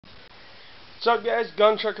What's up, guys?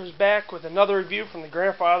 Gun Trucker's back with another review from the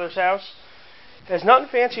Grandfather's house. There's nothing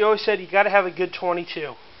fancy. Always said you got to have a good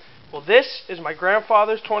 22. Well, this is my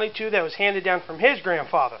grandfather's 22 that was handed down from his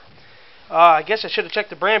grandfather. I guess I should have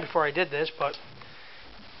checked the brand before I did this, but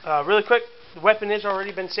really quick, the weapon has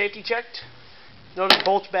already been safety checked. Notice the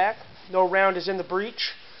bolt's back. No round is in the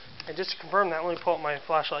breech. And just to confirm that, let me pull up my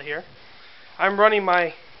flashlight here. I'm running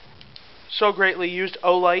my so greatly used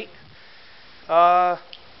O-Light.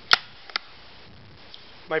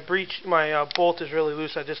 My bolt is really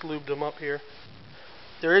loose. I just lubed them up here.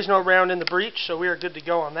 There is no round in the breech, so we are good to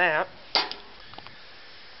go on that.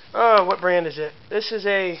 What brand is it? This is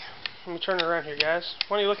a... Let me turn it around here, guys.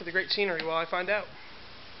 Why don't you look at the great scenery while I find out?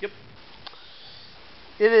 Yep.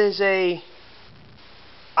 It is a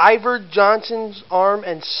Iver Johnson's Arm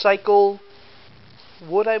and Cycle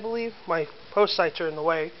Wood, I believe. My post sights are in the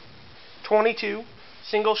way. 22,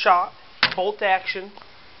 single shot, bolt action,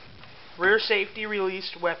 rear safety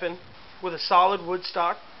released weapon with a solid wood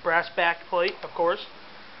stock, brass back plate, of course.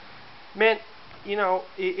 Man, you know,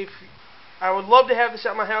 if I would love to have this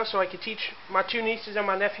at my house so I could teach my two nieces and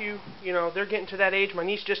my nephew. You know, they're getting to that age. My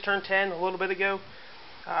niece just turned 10 a little bit ago.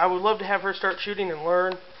 I would love to have her start shooting and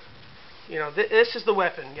learn. You know, this is the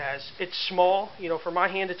weapon, guys. It's small. You know, for my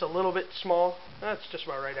hand, it's a little bit small. That's just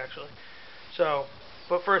about right, actually. So,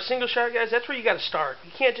 but for a single shot, guys, that's where you got to start.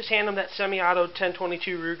 You can't just hand them that semi-auto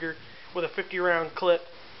 10-22 Ruger with a 50-round clip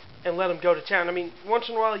and let them go to town. I mean, once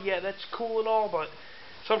in a while, yeah, that's cool and all, but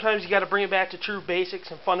sometimes you got to bring it back to true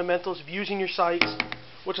basics and fundamentals of using your sights,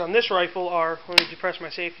 which on this rifle are, let me depress my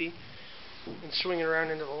safety and swing it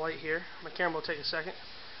around into the light here. My camera will take a second.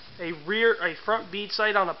 A front bead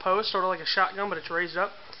sight on a post, sort of like a shotgun, but it's raised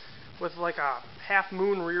up with like a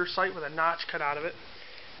half-moon rear sight with a notch cut out of it.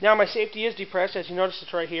 Now my safety is depressed, as you notice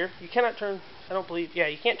it's right here. You cannot turn, I don't believe, yeah,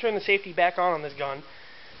 you can't turn the safety back on this gun,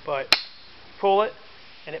 but pull it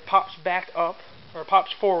and it pops back up, or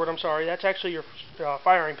pops forward, I'm sorry. That's actually your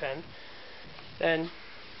firing pin. Then,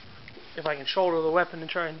 if I can shoulder the weapon and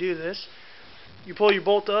try and do this, you pull your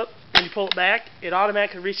bolt up, and you pull it back, it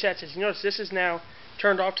automatically resets. As you notice, this is now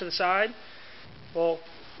turned off to the side. Well,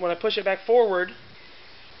 when I push it back forward,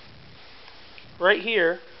 right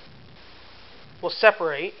here will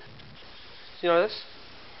separate. You notice?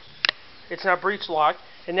 It's now breech locked,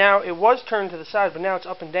 and now it was turned to the side, but now it's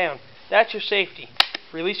up and down. That's your safety.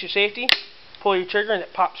 Release your safety, pull your trigger, and it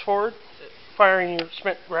pops forward, firing your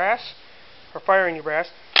spent brass, or firing your brass.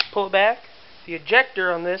 Pull it back. The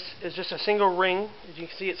ejector on this is just a single ring. As you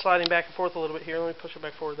can see, it sliding back and forth a little bit here. Let me push it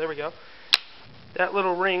back forward. There we go. That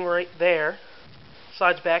little ring right there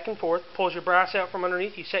slides back and forth, pulls your brass out from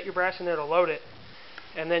underneath. You set your brass in there to load it,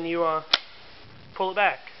 and then you pull it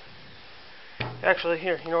back. Actually,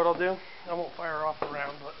 here, you know what I'll do? I won't fire off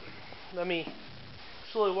around, but let me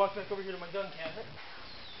slowly walk back over here to my gun cabinet.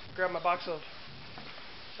 Grab my box of...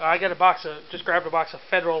 I got a box of... Just grabbed a box of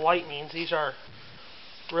Federal Lightnings. These are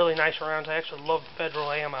really nice rounds. I actually love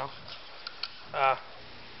Federal ammo.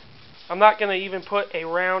 I'm not going to even put a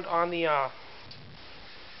round on the...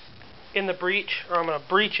 in the breech, or I'm going to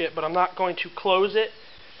breech it, but I'm not going to close it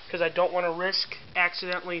because I don't want to risk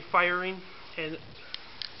accidentally firing and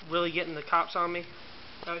really getting the cops on me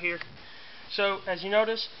out here. So, as you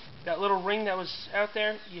notice, that little ring that was out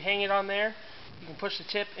there, you hang it on there. You can push the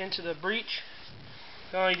tip into the breech.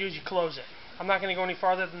 All you do is you close it. I'm not going to go any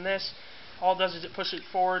farther than this. All it does is it pushes it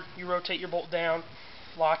forward, you rotate your bolt down,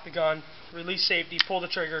 lock the gun, release safety, pull the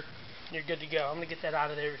trigger, and you're good to go. I'm going to get that out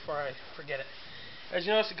of there before I forget it. As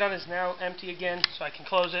you notice, the gun is now empty again, so I can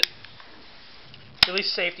close it,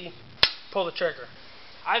 release safety, pull the trigger.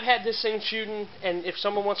 I've had this thing shooting, and if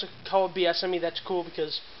someone wants to call BS on me, that's cool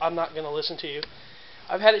because I'm not going to listen to you.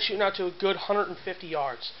 I've had it shooting out to a good 150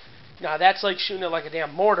 yards. Now, that's like shooting it like a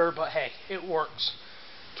damn mortar, but hey, it works.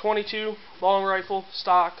 22, long rifle,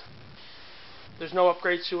 stock. There's no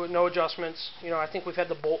upgrades to it, no adjustments. You know, I think we've had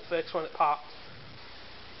the bolt fixed when it popped.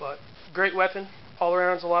 But, great weapon. All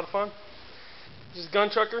around, it's a lot of fun. This is Gun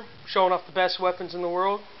Trucker, showing off the best weapons in the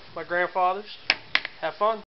world. My grandfathers. Have fun.